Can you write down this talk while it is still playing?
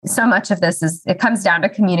So much of this it comes down to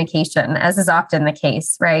communication, as is often the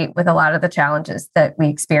case, right? With a lot of the challenges that we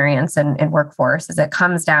experience in workforce, is it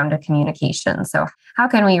comes down to communication. So how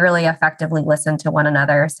can we really effectively listen to one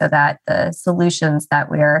another so that the solutions that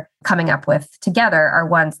we're coming up with together are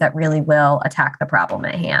ones that really will attack the problem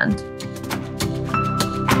at hand?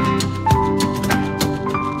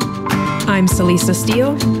 I'm Celisa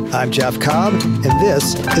Steele. I'm Jeff Cobb, and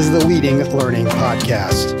this is the Leading Learning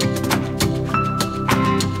Podcast.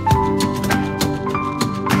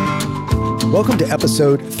 Welcome to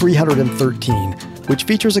episode 313, which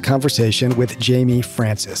features a conversation with Jamie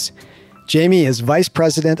Francis. Jamie is Vice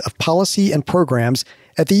President of Policy and Programs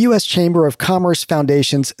at the U.S. Chamber of Commerce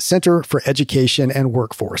Foundation's Center for Education and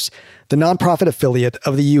Workforce, the nonprofit affiliate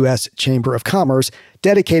of the U.S. Chamber of Commerce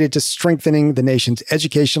dedicated to strengthening the nation's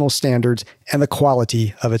educational standards and the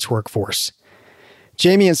quality of its workforce.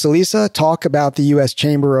 Jamie and Celisa talk about the U.S.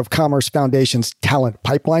 Chamber of Commerce Foundation's Talent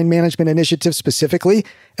Pipeline Management Initiative specifically,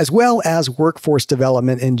 as well as workforce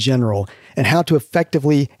development in general, and how to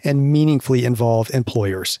effectively and meaningfully involve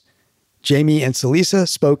employers. Jamie and Celisa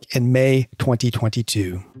spoke in May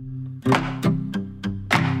 2022.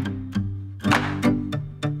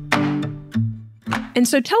 And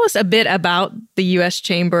so tell us a bit about the U.S.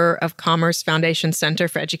 Chamber of Commerce Foundation Center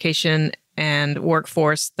for Education and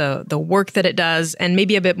Workforce, the work that it does, and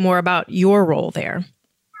maybe a bit more about your role there.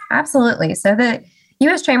 Absolutely. So the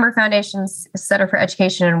U.S. Chamber Foundation's Center for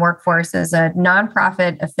Education and Workforce is a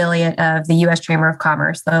nonprofit affiliate of the U.S. Chamber of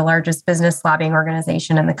Commerce, the largest business lobbying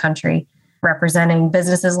organization in the country, representing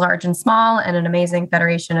businesses large and small and an amazing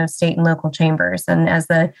federation of state and local chambers. And as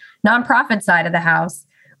the nonprofit side of the house,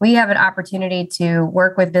 we have an opportunity to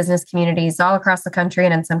work with business communities all across the country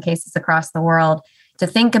and in some cases across the world to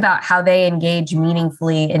think about how they engage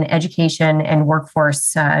meaningfully in education and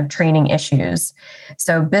workforce training issues.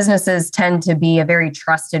 So businesses tend to be a very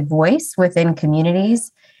trusted voice within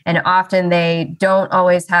communities, and often they don't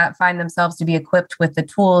always find themselves to be equipped with the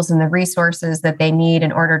tools and the resources that they need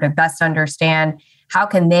in order to best understand how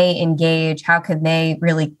can they engage, how can they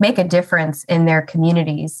really make a difference in their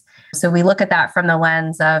communities. So we look at that from the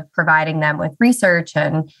lens of providing them with research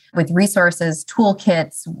and with resources,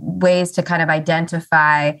 toolkits, ways to kind of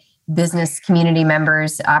identify business community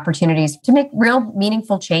members' opportunities to make real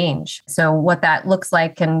meaningful change. So what that looks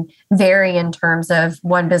like can vary in terms of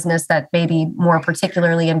one business that may be more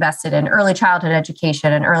particularly invested in early childhood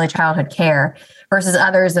education and early childhood care versus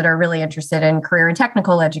others that are really interested in career and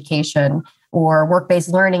technical education or work-based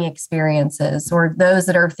learning experiences, or those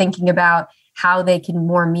that are thinking about how they can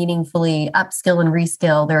more meaningfully upskill and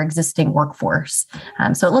reskill their existing workforce.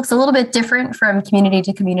 So it looks a little bit different from community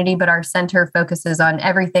to community, but our center focuses on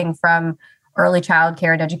everything from early child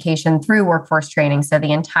care and education through workforce training, so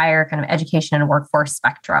the entire kind of education and workforce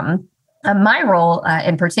spectrum. My role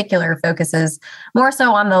in particular focuses more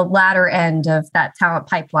so on the latter end of that talent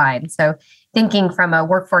pipeline. So thinking from a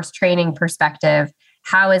workforce training perspective,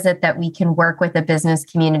 how is it that we can work with the business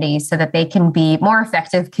community so that they can be more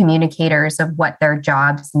effective communicators of what their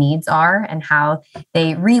jobs needs are and how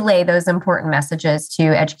they relay those important messages to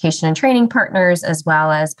education and training partners as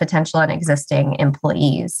well as potential and existing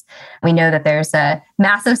employees? We know that there's a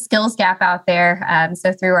massive skills gap out there.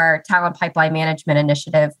 So through our Talent Pipeline Management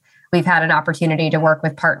Initiative, we've had an opportunity to work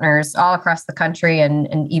with partners all across the country and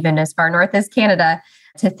even as far north as Canada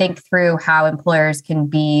to think through how employers can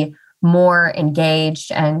be more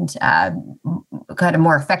engaged and kind of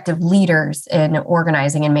more effective leaders in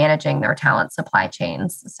organizing and managing their talent supply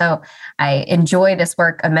chains. So I enjoy this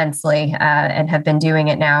work immensely and have been doing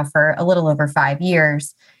it now for a little over 5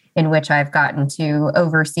 years, in which I've gotten to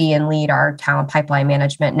oversee and lead our Talent Pipeline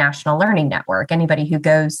Management National Learning Network. Anybody who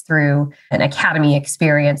goes through an academy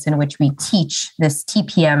experience in which we teach this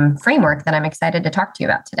TPM framework that I'm excited to talk to you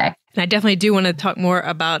about today. And I definitely do want to talk more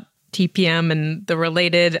about TPM and the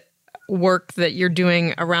related work that you're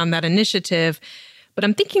doing around that initiative. But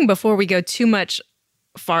I'm thinking before we go too much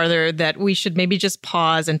farther that we should maybe just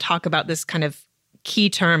pause and talk about this kind of key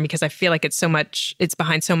term, because I feel like it's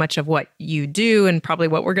behind so much of what you do and probably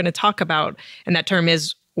what we're going to talk about. And that term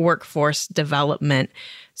is workforce development.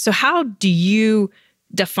 So how do you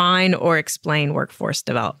define or explain workforce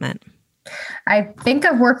development? I think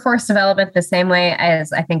of workforce development the same way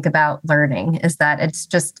as I think about learning, is that it's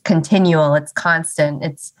just continual, it's constant,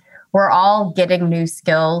 we're all getting new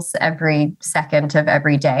skills every second of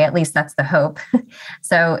every day. At least that's the hope.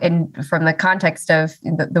 So from the context of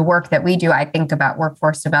the work that we do, I think about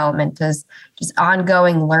workforce development as just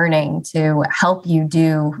ongoing learning to help you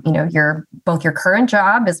do, both your current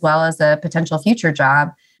job as well as a potential future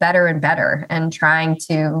job better and better, and trying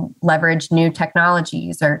to leverage new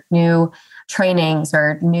technologies or new trainings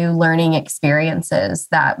or new learning experiences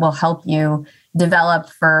that will help you develop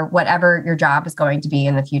for whatever your job is going to be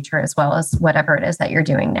in the future, as well as whatever it is that you're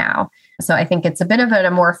doing now. So I think it's a bit of an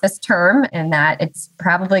amorphous term in that it's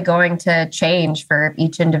probably going to change for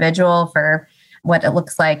each individual for what it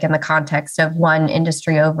looks like in the context of one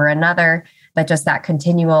industry over another, but just that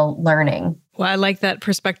continual learning. Well, I like that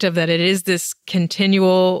perspective that it is this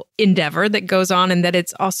continual endeavor that goes on and that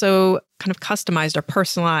it's also kind of customized or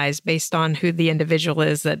personalized based on who the individual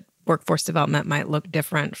is, that workforce development might look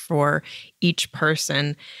different for each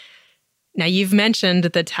person. Now, you've mentioned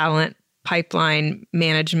the Talent Pipeline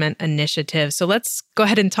Management Initiative. So let's go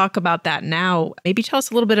ahead and talk about that now. Maybe tell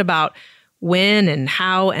us a little bit about when and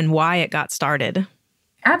how and why it got started.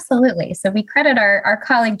 Absolutely. So we credit our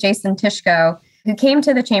colleague, Jason Tishko, who came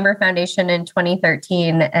to the Chamber Foundation in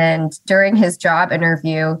 2013. And during his job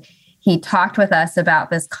interview, he talked with us about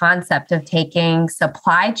this concept of taking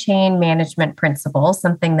supply chain management principles,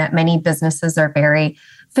 something that many businesses are very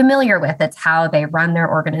familiar with. It's how they run their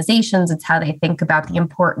organizations. It's how they think about the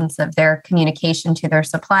importance of their communication to their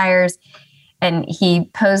suppliers. And he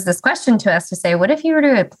posed this question to us to say, what if you were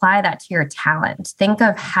to apply that to your talent? Think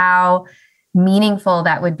of how meaningful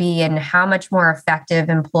that would be and how much more effective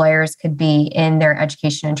employers could be in their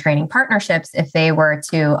education and training partnerships if they were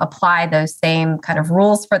to apply those same kind of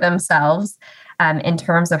rules for themselves in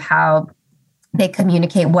terms of how they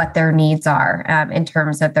communicate what their needs are in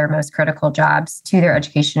terms of their most critical jobs to their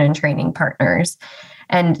education and training partners.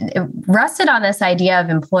 And it rested on this idea of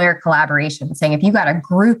employer collaboration, saying if you got a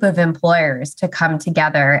group of employers to come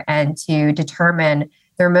together and to determine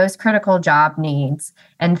their most critical job needs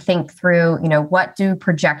and think through, what do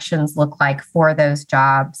projections look like for those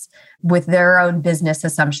jobs with their own business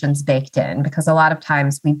assumptions baked in? Because a lot of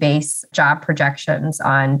times we base job projections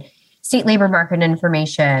on state labor market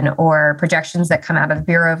information or projections that come out of the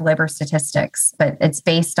Bureau of Labor Statistics, but it's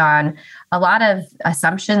based on a lot of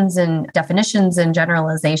assumptions and definitions and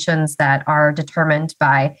generalizations that are determined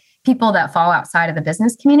by people that fall outside of the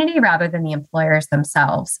business community rather than the employers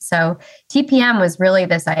themselves. So TPM was really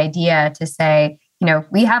this idea to say,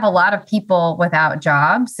 we have a lot of people without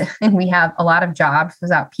jobs and we have a lot of jobs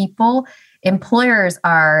without people. Employers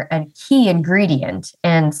are a key ingredient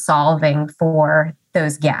in solving for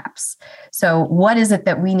those gaps. So what is it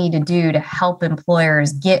that we need to do to help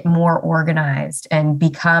employers get more organized and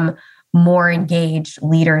become more engaged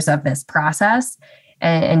leaders of this process?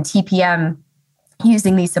 And TPM,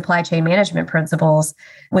 using these supply chain management principles,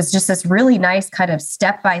 was just this really nice kind of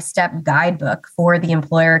step-by-step guidebook for the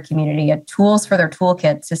employer community, tools for their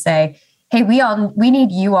toolkits to say, hey, we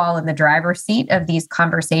need you all in the driver's seat of these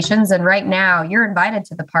conversations. And right now you're invited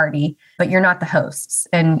to the party, but you're not the hosts.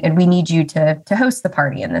 And we need you to host the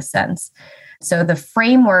party in this sense. So the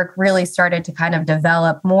framework really started to kind of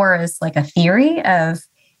develop more as like a theory of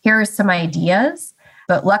here are some ideas.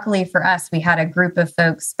 But luckily for us, we had a group of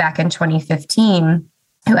folks back in 2015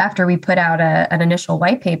 who, after we put out an initial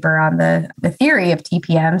white paper on the theory of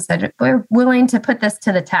TPM, said, we're willing to put this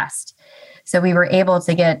to the test. So we were able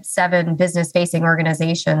to get 7 business-facing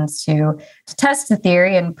organizations to test the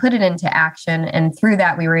theory and put it into action. And through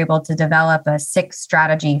that, we were able to develop a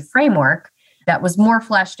 6-strategy framework that was more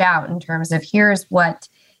fleshed out in terms of here's what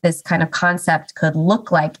this kind of concept could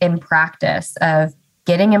look like in practice of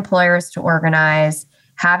getting employers to organize,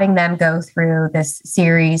 having them go through this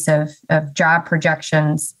series of job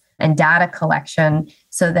projections and data collection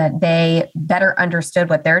so that they better understood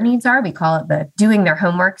what their needs are. We call it the doing their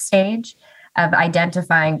homework stage of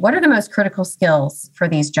identifying what are the most critical skills for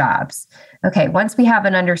these jobs. Okay, once we have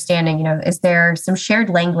an understanding, is there some shared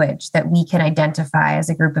language that we can identify as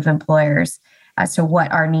a group of employers as to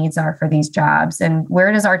what our needs are for these jobs? And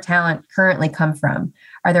where does our talent currently come from?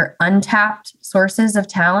 Are there untapped sources of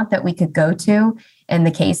talent that we could go to in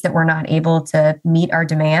the case that we're not able to meet our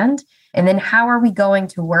demand? And then how are we going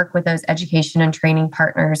to work with those education and training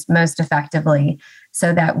partners most effectively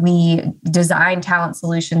so that we design talent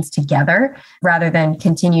solutions together rather than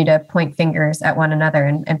continue to point fingers at one another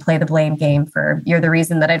and play the blame game for you're the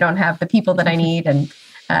reason that I don't have the people that I need, and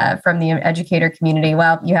from the educator community,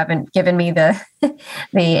 well, you haven't given me the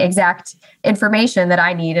exact information that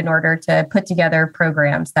I need in order to put together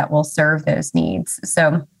programs that will serve those needs.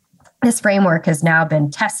 So this framework has now been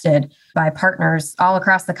tested by partners all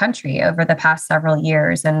across the country over the past several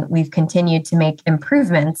years, and we've continued to make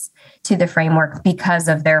improvements to the framework because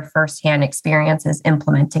of their firsthand experiences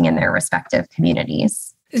implementing in their respective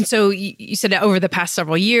communities. And so you said that over the past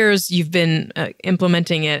several years, you've been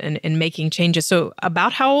implementing it and making changes. So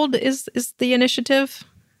about how old is the initiative?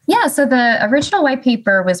 Yeah, so the original white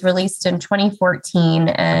paper was released in 2014,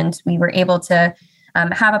 and we were able to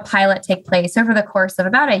have a pilot take place over the course of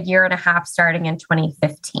about a year and a half, starting in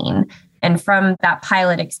 2015. And from that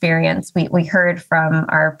pilot experience, we heard from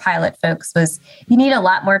our pilot folks was you need a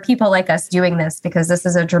lot more people like us doing this because this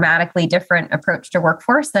is a dramatically different approach to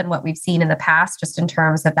workforce than what we've seen in the past, just in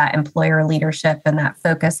terms of that employer leadership and that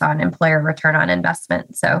focus on employer return on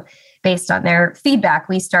investment. So based on their feedback,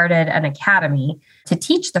 we started an academy to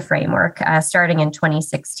teach the framework starting in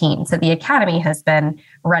 2016. So the academy has been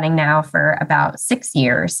running now for about 6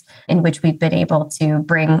 years, in which we've been able to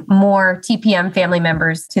bring more TPM family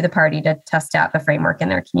members to the party to test out the framework in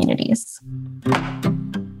their communities.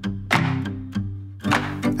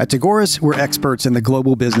 At Tagoras, we're experts in the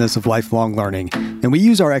global business of lifelong learning, and we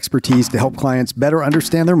use our expertise to help clients better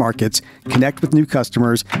understand their markets, connect with new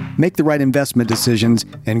customers, make the right investment decisions,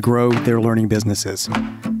 and grow their learning businesses.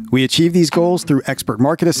 We achieve these goals through expert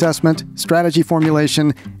market assessment, strategy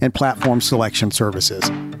formulation, and platform selection services.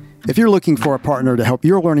 If you're looking for a partner to help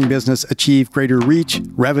your learning business achieve greater reach,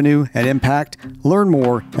 revenue, and impact, learn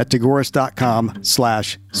more at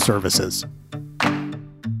tagoras.com/services.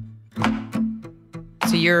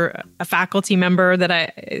 So you're a faculty member that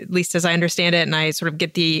at least as I understand it, and I sort of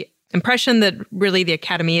get the impression that really the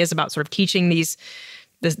academy is about sort of teaching this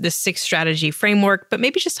 6 strategy framework, but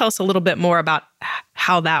maybe just tell us a little bit more about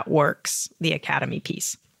how that works, the academy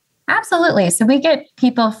piece. Absolutely. So we get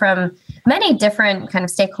people from many different kind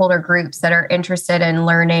of stakeholder groups that are interested in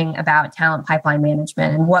learning about talent pipeline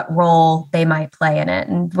management and what role they might play in it.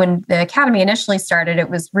 And when the academy initially started, it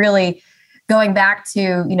was really going back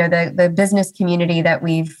to, the business community that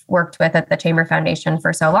we've worked with at the Chamber Foundation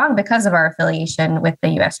for so long because of our affiliation with the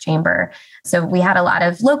U.S. Chamber. So we had a lot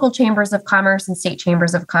of local chambers of commerce and state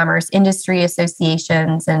chambers of commerce, industry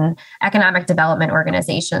associations, and economic development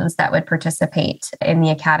organizations that would participate in the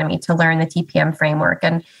academy to learn the TPM framework.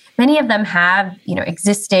 And many of them have,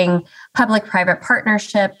 existing public-private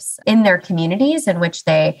partnerships in their communities in which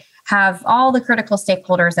they have all the critical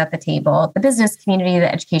stakeholders at the table: the business community,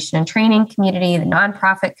 the education and training community, the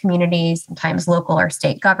nonprofit community, sometimes local or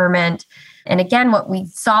state government. And again, what we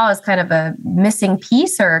saw as kind of a missing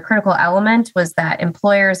piece or a critical element was that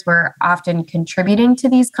employers were often contributing to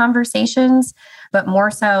these conversations, but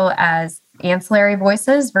more so as ancillary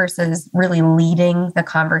voices versus really leading the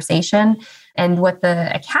conversation. And what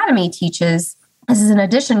the academy teaches is, in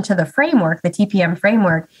addition to the framework, the TPM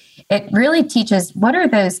framework, it really teaches what are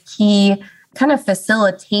those key kind of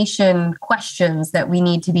facilitation questions that we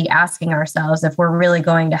need to be asking ourselves if we're really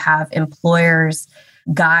going to have employers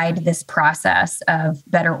guide this process of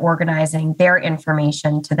better organizing their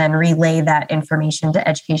information to then relay that information to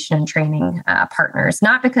education and training partners.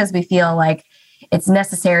 Not because we feel like it's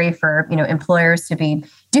necessary for employers to be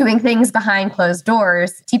doing things behind closed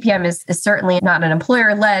doors. TPM is certainly not an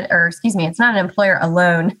employer-led, it's not an employer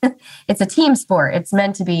alone. It's a team sport. It's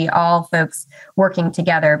meant to be all folks working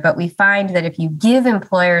together. But we find that if you give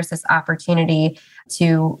employers this opportunity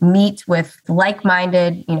to meet with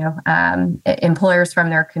like-minded, employers from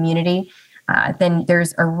their community, then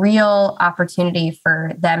there's a real opportunity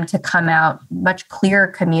for them to come out much clearer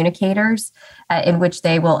communicators in which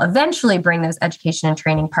they will eventually bring those education and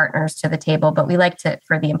training partners to the table. But we like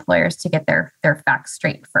for the employers to get their facts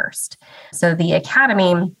straight first. So the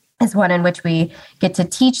academy is one in which we get to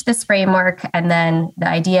teach this framework. And then the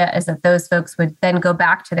idea is that those folks would then go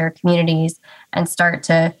back to their communities and start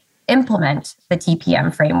to implement the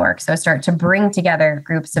TPM framework. So start to bring together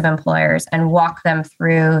groups of employers and walk them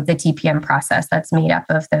through the TPM process that's made up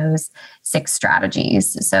of those 6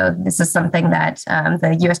 strategies. So this is something that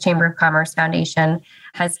the U.S. Chamber of Commerce Foundation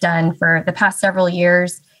has done for the past several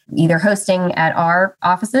years, either hosting at our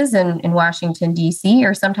offices in Washington, D.C.,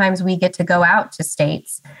 or sometimes we get to go out to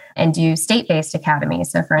states and do state-based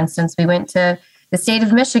academies. So for instance, we went to the state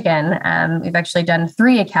of Michigan. We've actually done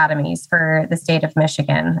 3 academies for the state of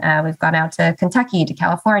Michigan. We've gone out to Kentucky, to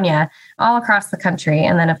California, all across the country.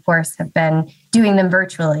 And then, of course, have been doing them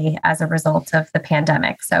virtually as a result of the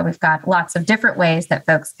pandemic. So we've got lots of different ways that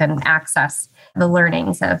folks can access the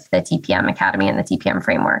learnings of the TPM Academy and the TPM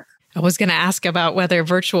framework. I was going to ask about whether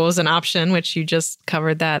virtual is an option, which you just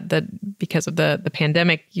covered that because of the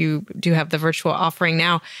pandemic, you do have the virtual offering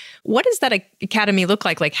now. What does that academy look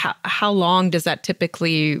like? Like how long does that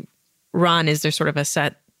typically run? Is there sort of a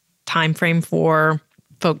set time frame for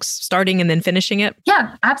folks starting and then finishing it?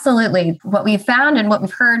 Yeah, absolutely. What we've found and what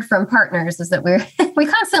we've heard from partners is that we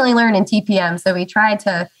constantly learn in TPM. So we try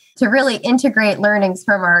to really integrate learnings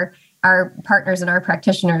from our partners and our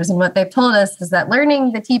practitioners. And what they've told us is that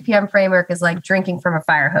learning the TPM framework is like drinking from a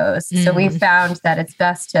fire hose. So we've found that it's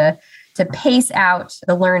best to to pace out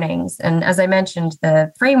the learnings. And as I mentioned,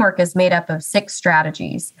 the framework is made up of 6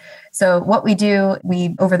 strategies. So what we do,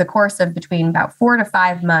 over the course of between about 4 to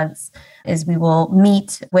 5 months, is we will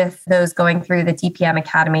meet with those going through the TPM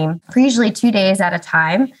Academy for usually 2 days at a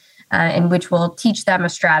time, in which we'll teach them a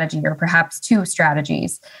strategy or perhaps 2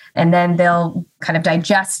 strategies. And then they'll kind of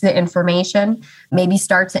digest the information, maybe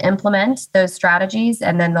start to implement those strategies,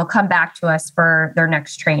 and then they'll come back to us for their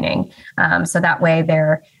next training. So that way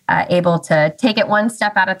they're able to take it one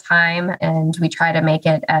step at a time, and we try to make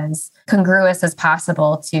it as congruous as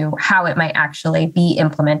possible to how it might actually be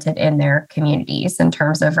implemented in their communities, in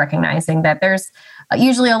terms of recognizing that there's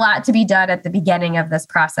usually a lot to be done at the beginning of this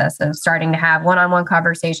process of starting to have one-on-one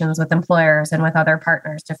conversations with employers and with other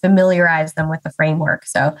partners to familiarize them with the framework.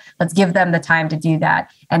 So let's give them the time to do that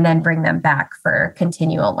and then bring them back for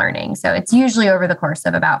continual learning. So it's usually over the course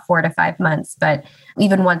of about 4 to 5 months, but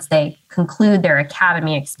even once they conclude their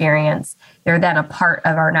academy experience, they're then a part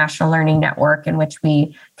of our National Learning Network, in which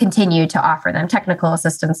we continue to offer them technical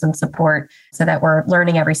assistance and support so that we're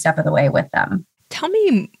learning every step of the way with them. Tell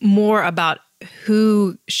me more about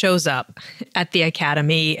who shows up at the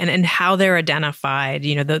academy and how they're identified,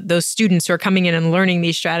 those students who are coming in and learning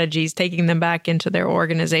these strategies, taking them back into their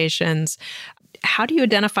organizations. How do you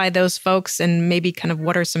identify those folks, and maybe kind of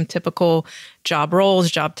what are some typical job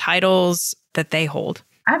roles, job titles that they hold?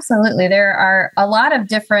 Absolutely. There are a lot of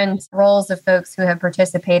different roles of folks who have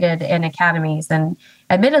participated in academies. And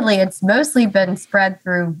admittedly, it's mostly been spread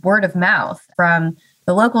through word of mouth from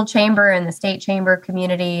the local chamber and the state chamber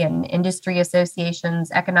community and industry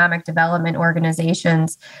associations, economic development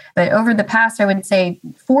organizations. But over the past, I would say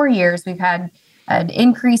 4 years, we've had an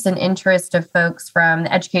increase in interest of folks from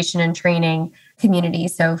the education and training community.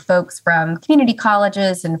 So folks from community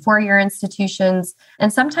colleges and 4-year institutions,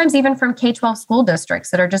 and sometimes even from K-12 school districts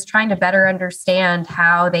that are just trying to better understand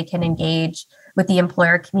how they can engage with the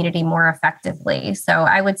employer community more effectively. So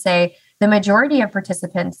I would say the majority of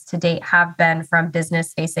participants to date have been from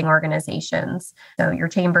business-facing organizations, so your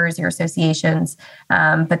chambers, your associations,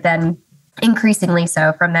 but then increasingly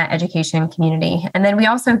so from that education community. And then we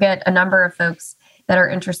also get a number of folks that are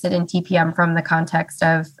interested in TPM from the context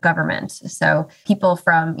of government. So people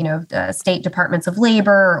from, state departments of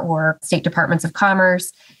labor or state departments of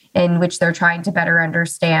commerce, in which they're trying to better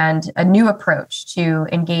understand a new approach to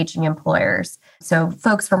engaging employers. So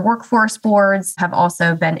folks from workforce boards have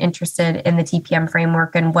also been interested in the TPM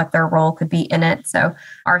framework and what their role could be in it. So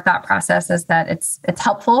our thought process is that it's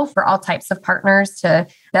helpful for all types of partners to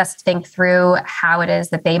best think through how it is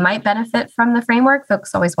that they might benefit from the framework.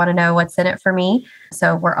 Folks always want to know what's in it for me.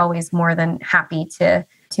 So we're always more than happy to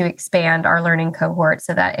expand our learning cohort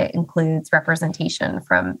so that it includes representation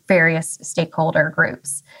from various stakeholder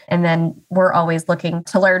groups. And then we're always looking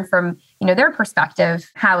to learn from, their perspective.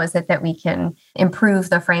 How is it that we can improve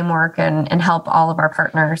the framework and help all of our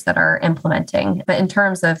partners that are implementing? But in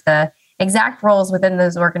terms of the exact roles within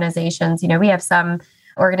those organizations, we have some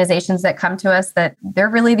organizations that come to us that they're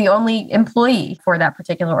really the only employee for that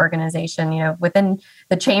particular organization. Within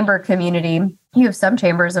the chamber community, you have some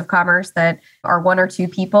chambers of commerce that are 1 or 2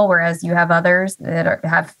 people, whereas you have others that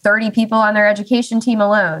have 30 people on their education team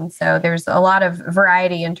alone. So there's a lot of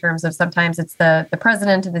variety in terms of sometimes it's the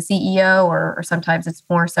president and the CEO, or sometimes it's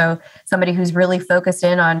more so somebody who's really focused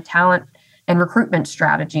in on talent and recruitment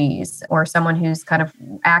strategies, or someone who's kind of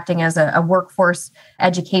acting as a workforce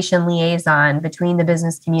education liaison between the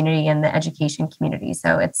business community and the education community.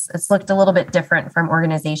 So it's looked a little bit different from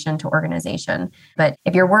organization to organization. But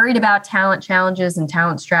if you're worried about talent challenges and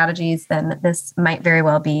talent strategies, then this might very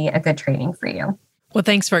well be a good training for you. Well,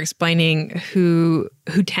 thanks for explaining who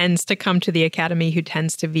tends to come to the academy, who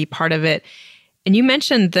tends to be part of it. And you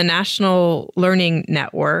mentioned the National Learning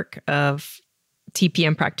Network of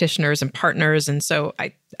TPM practitioners and partners. And so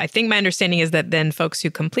I think my understanding is that then folks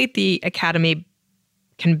who complete the academy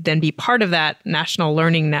can then be part of that National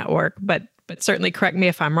Learning Network. But certainly correct me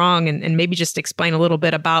if I'm wrong, and maybe just explain a little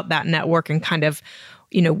bit about that network and kind of,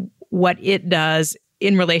 what it does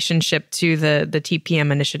in relationship to the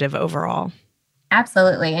TPM initiative overall.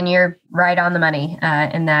 Absolutely. And you're right on the money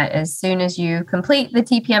in that as soon as you complete the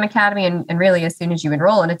TPM Academy and really as soon as you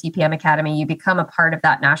enroll in a TPM Academy, you become a part of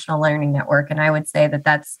that National Learning Network. And I would say that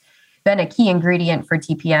that's been a key ingredient for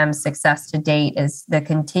TPM's success to date, is the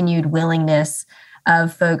continued willingness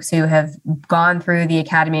of folks who have gone through the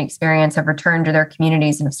Academy experience, have returned to their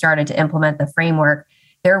communities and have started to implement the framework.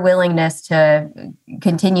 Their willingness to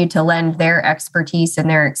continue to lend their expertise and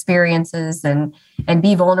their experiences and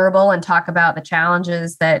be vulnerable and talk about the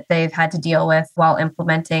challenges that they've had to deal with while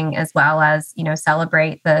implementing, as well as,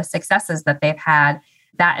 celebrate the successes that they've had.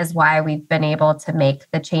 that is why we've been able to make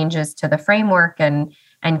the changes to the framework and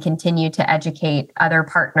continue to educate other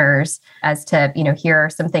partners as to, here are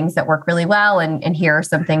some things that work really well and here are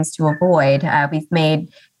some things to avoid. We've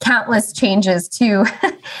made countless changes to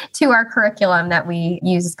our curriculum that we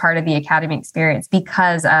use as part of the Academy experience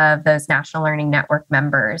because of those National Learning Network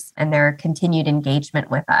members and their continued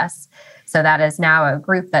engagement with us. So that is now a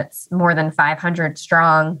group that's more than 500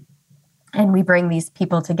 strong. And we bring these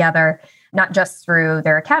people together, not just through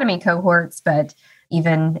their Academy cohorts, but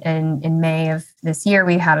even in May of this year,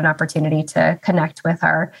 we had an opportunity to connect with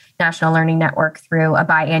our National Learning Network through a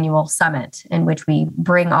biannual summit in which we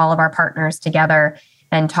bring all of our partners together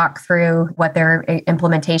and talk through what their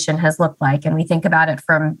implementation has looked like. And we think about it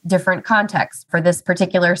from different contexts. For this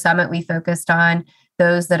particular summit, we focused on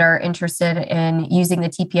those that are interested in using the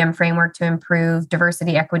TPM framework to improve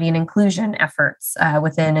diversity, equity, and inclusion efforts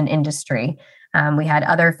within an industry. We had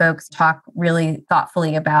other folks talk really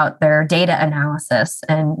thoughtfully about their data analysis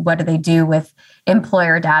and what do they do with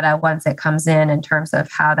employer data once it comes in terms of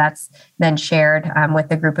how that's then shared with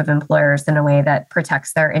the group of employers in a way that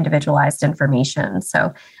protects their individualized information.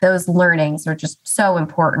 So those learnings are just so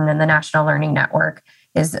important, and the National Learning Network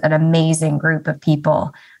is an amazing group of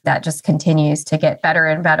people that just continues to get better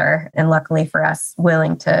and better. And luckily for us,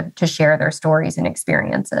 willing to share their stories and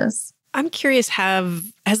experiences. I'm curious,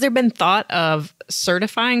 has there been thought of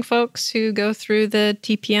certifying folks who go through the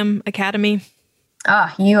TPM Academy?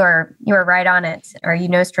 Oh, you are right on it. Or you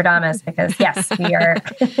Nostradamus, because yes, we are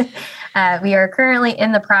we are currently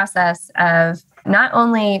in the process of not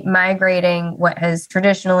only migrating what has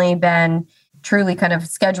traditionally been truly kind of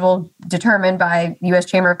scheduled, determined by U.S.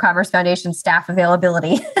 Chamber of Commerce Foundation staff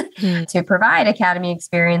availability to provide Academy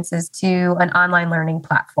experiences to an online learning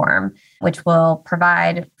platform, which will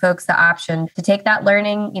provide folks the option to take that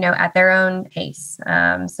learning, at their own pace.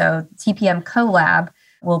 So TPM CoLab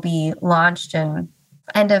will be launched in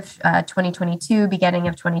end of 2022, beginning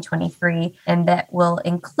of 2023, and that will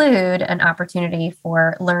include an opportunity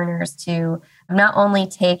for learners to not only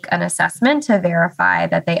take an assessment to verify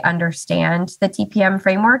that they understand the TPM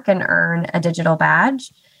framework and earn a digital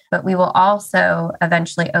badge, but we will also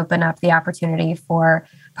eventually open up the opportunity for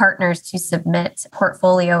partners to submit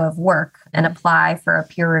portfolio of work and apply for a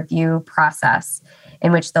peer review process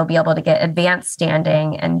in which they'll be able to get advanced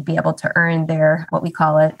standing and be able to earn their, what we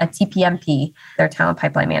call a TPMP, their Talent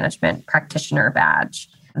Pipeline Management Practitioner badge.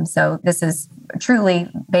 So this is truly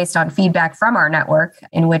based on feedback from our network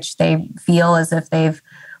in which they feel as if they've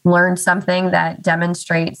learned something that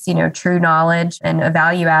demonstrates, true knowledge and a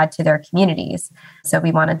value add to their communities. So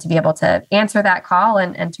we wanted to be able to answer that call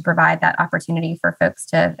and to provide that opportunity for folks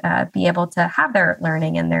to be able to have their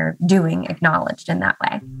learning and their doing acknowledged in that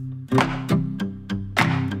way.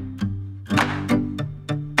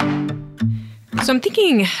 So I'm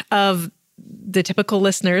thinking of the typical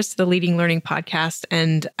listeners to the Leading Learning podcast.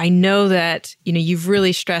 And I know that, you've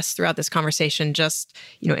really stressed throughout this conversation, just,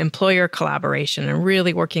 employer collaboration and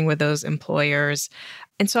really working with those employers.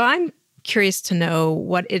 And so I'm curious to know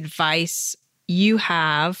what advice you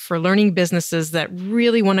have for learning businesses that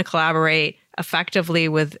really want to collaborate effectively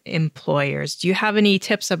with employers. Do you have any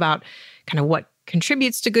tips about kind of what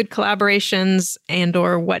contributes to good collaborations and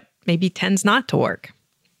or what maybe tends not to work?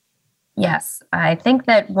 Yes, I think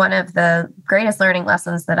that one of the greatest learning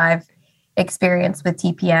lessons that I've experienced with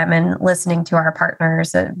TPM and listening to our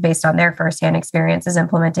partners based on their firsthand experiences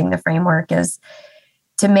implementing the framework is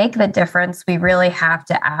to make the difference. We really have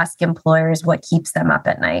to ask employers what keeps them up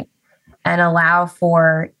at night and allow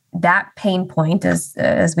for that pain point,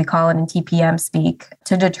 as we call it in TPM speak,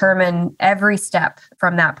 to determine every step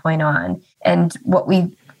from that point on. And what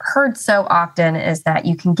we heard so often is that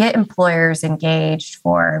you can get employers engaged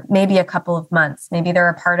for maybe a couple of months. Maybe they're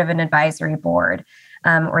a part of an advisory board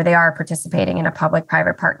or they are participating in a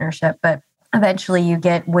public-private partnership, but eventually you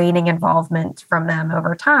get waning involvement from them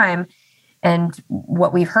over time. And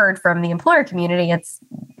what we've heard from the employer community,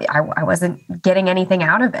 I wasn't getting anything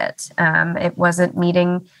out of it. It wasn't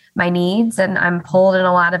meeting my needs, and I'm pulled in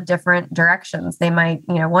a lot of different directions. They might,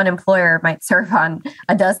 one employer might serve on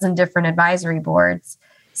a dozen different advisory boards.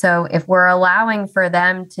 So if we're allowing for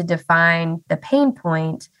them to define the pain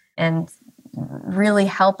point and really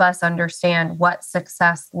help us understand what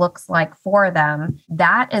success looks like for them,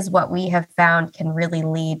 that is what we have found can really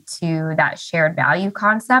lead to that shared value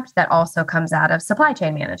concept that also comes out of supply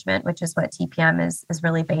chain management, which is what TPM is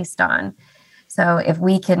really based on. So if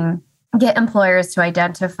we can get employers to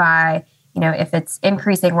identify, if it's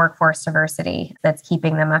increasing workforce diversity that's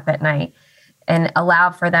keeping them up at night, and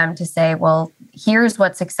allow for them to say, well, here's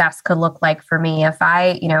what success could look like for me if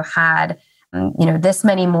I, had this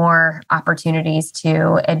many more opportunities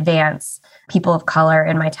to advance people of color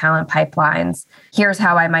in my talent pipelines. Here's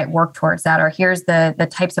how I might work towards that, or here's the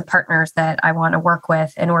types of partners that I want to work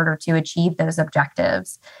with in order to achieve those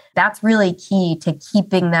objectives. That's really key to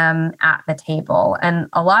keeping them at the table. And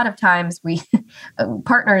a lot of times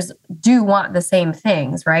partners do want the same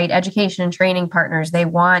things, right? Education and training partners, they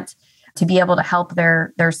want to be able to help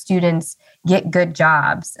their students get good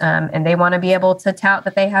jobs. And they want to be able to tout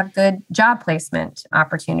that they have good job placement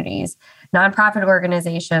opportunities. Nonprofit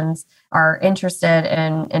organizations are interested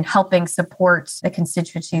in helping support the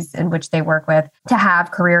constituencies in which they work with to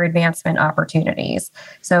have career advancement opportunities.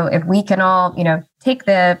 So if we can all, take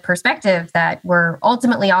the perspective that we're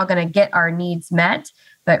ultimately all going to get our needs met,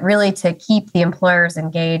 but really to keep the employers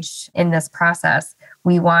engaged in this process,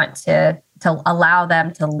 we want to allow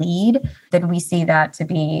them to lead, then we see that to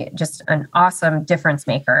be just an awesome difference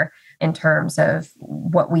maker in terms of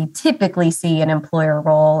what we typically see an employer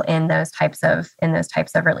role in those types of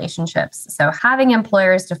relationships. So having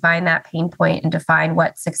employers define that pain point and define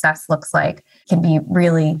what success looks like can be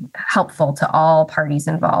really helpful to all parties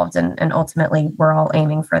involved. And ultimately, we're all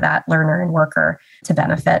aiming for that learner and worker to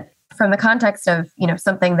benefit. From the context of,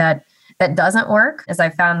 something that doesn't work, is I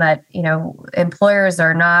found that, employers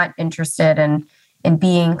are not interested in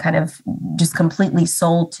being kind of just completely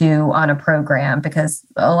sold to on a program, because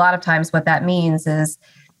a lot of times what that means is,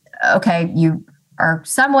 okay, you are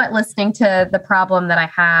somewhat listening to the problem that I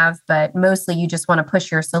have, but mostly you just want to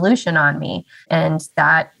push your solution on me. And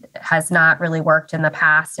that has not really worked in the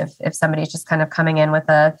past if somebody's just kind of coming in with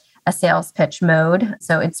a sales pitch mode.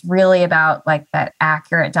 So it's really about like that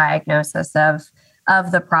accurate diagnosis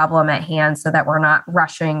of the problem at hand, so that we're not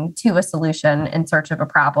rushing to a solution in search of a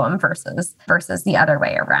problem versus the other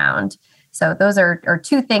way around. So those are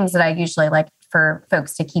two things that I usually like for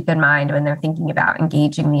folks to keep in mind when they're thinking about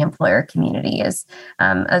engaging the employer community. Is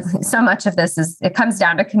so much of this it comes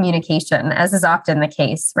down to communication, as is often the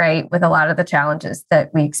case, right? With a lot of the challenges that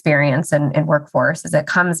we experience in workforce, is it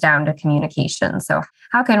comes down to communication. So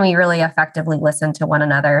how can we really effectively listen to one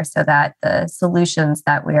another so that the solutions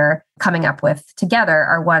that we're coming up with together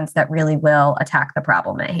are ones that really will attack the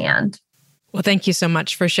problem at hand? Well, thank you so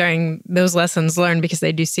much for sharing those lessons learned, because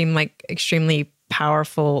they do seem like extremely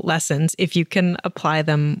powerful lessons if you can apply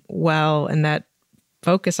them well. And that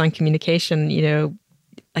focus on communication,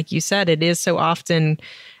 like you said, it is so often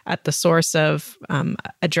at the source of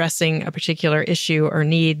addressing a particular issue or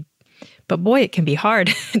need. But boy, it can be hard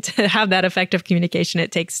to have that effective communication.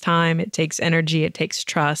 It takes time, it takes energy, it takes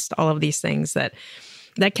trust, all of these things that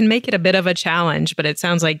can make it a bit of a challenge. But it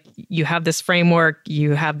sounds like you have this framework,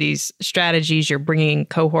 you have these strategies, you're bringing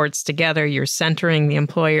cohorts together, you're centering the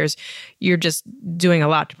employers, you're just doing a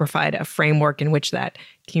lot to provide a framework in which that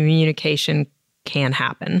communication can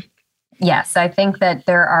happen. Yes, I think that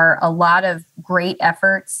there are a lot of great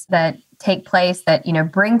efforts that take place that,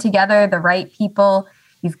 bring together the right people.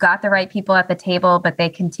 You've got the right people at the table, but they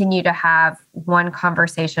continue to have one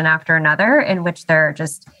conversation after another in which they're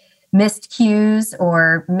just missed cues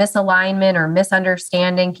or misalignment or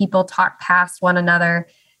misunderstanding. People talk past one another.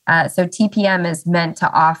 So TPM is meant to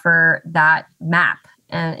offer that map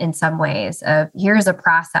in some ways of here's a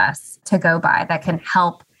process to go by that can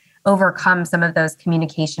help overcome some of those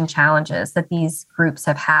communication challenges that these groups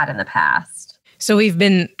have had in the past. So we've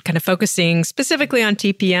been kind of focusing specifically on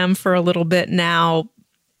TPM for a little bit now.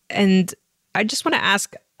 And I just want to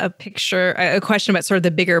ask a question about sort of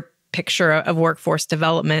the bigger picture of workforce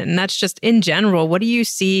development. And that's just in general, what do you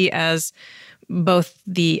see as both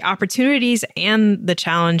the opportunities and the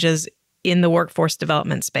challenges in the workforce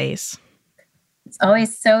development space? It's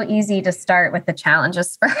always so easy to start with the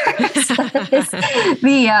challenges first.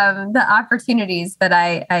 The opportunities, but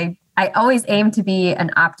I always aim to be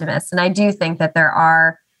an optimist. And I do think that there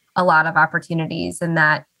are a lot of opportunities, and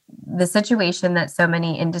that the situation that so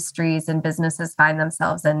many industries and businesses find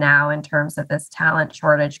themselves in now in terms of this talent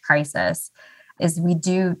shortage crisis is we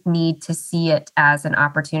do need to see it as an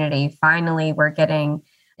opportunity. Finally, we're getting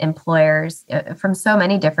employers from so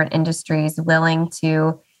many different industries willing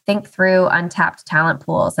to think through untapped talent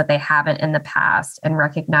pools that they haven't in the past and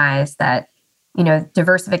recognize that,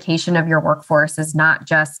 diversification of your workforce is not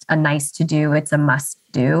just a nice to do, it's a must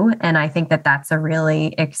do. And I think that that's a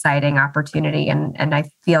really exciting opportunity. And I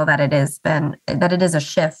feel that it is a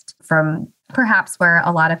shift from perhaps where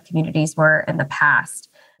a lot of communities were in the past.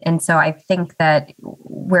 And so I think that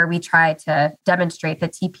where we try to demonstrate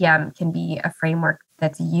that TPM can be a framework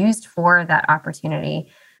that's used for that opportunity,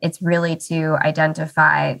 it's really to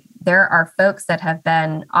identify there are folks that have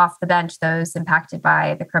been off the bench, those impacted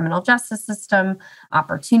by the criminal justice system,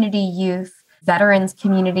 opportunity youth, veterans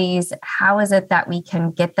communities? How is it that we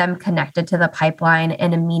can get them connected to the pipeline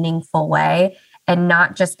in a meaningful way, and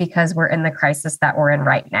not just because we're in the crisis that we're in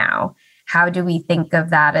right now? How do we think of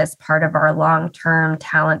that as part of our long-term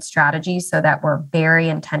talent strategy so that we're very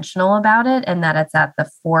intentional about it and that it's at the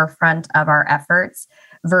forefront of our efforts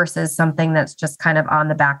versus something that's just kind of on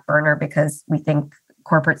the back burner because we think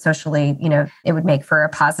corporate socially, it would make for a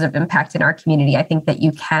positive impact in our community? I think that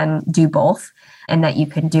you can do both and that you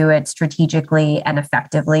can do it strategically and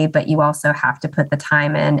effectively, but you also have to put the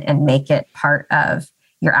time in and make it part of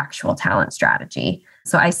your actual talent strategy.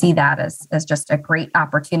 So I see that as just a great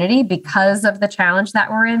opportunity because of the challenge that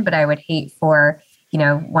we're in, but I would hate for,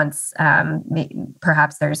 once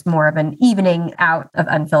perhaps there's more of an evening out of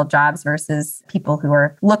unfilled jobs versus people who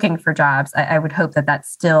are looking for jobs, I would hope that that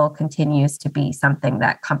still continues to be something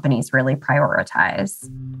that companies really prioritize.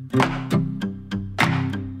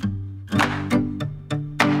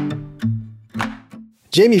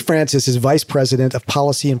 Jamie Francis is Vice President of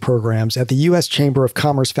Policy and Programs at the U.S. Chamber of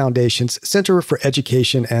Commerce Foundation's Center for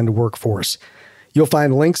Education and Workforce. You'll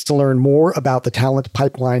find links to learn more about the Talent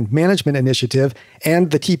Pipeline Management Initiative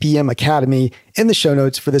and the TPM Academy in the show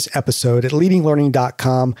notes for this episode at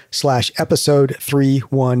leadinglearning.com/episode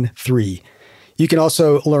 313. You can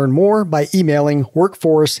also learn more by emailing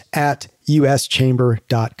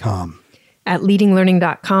workforce@uschamber.com. At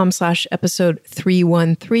leadinglearning.com/episode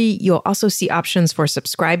 313, you'll also see options for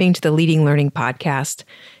subscribing to the Leading Learning podcast.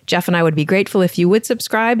 Jeff and I would be grateful if you would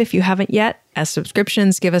subscribe if you haven't yet, as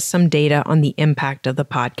subscriptions give us some data on the impact of the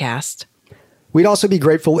podcast. We'd also be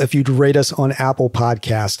grateful if you'd rate us on Apple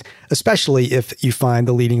Podcast, especially if you find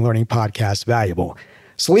the Leading Learning podcast valuable.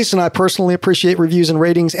 Celeste and I personally appreciate reviews and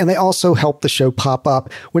ratings, and they also help the show pop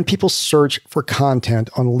up when people search for content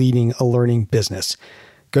on leading a learning business.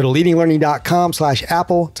 Go to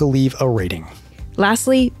leadinglearning.com/Apple to leave a rating.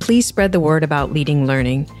 Lastly, please spread the word about Leading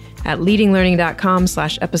Learning. At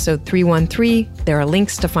leadinglearning.com/episode 313, there are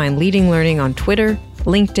links to find Leading Learning on Twitter,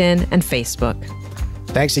 LinkedIn, and Facebook.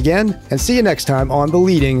 Thanks again, and see you next time on the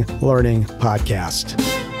Leading Learning podcast.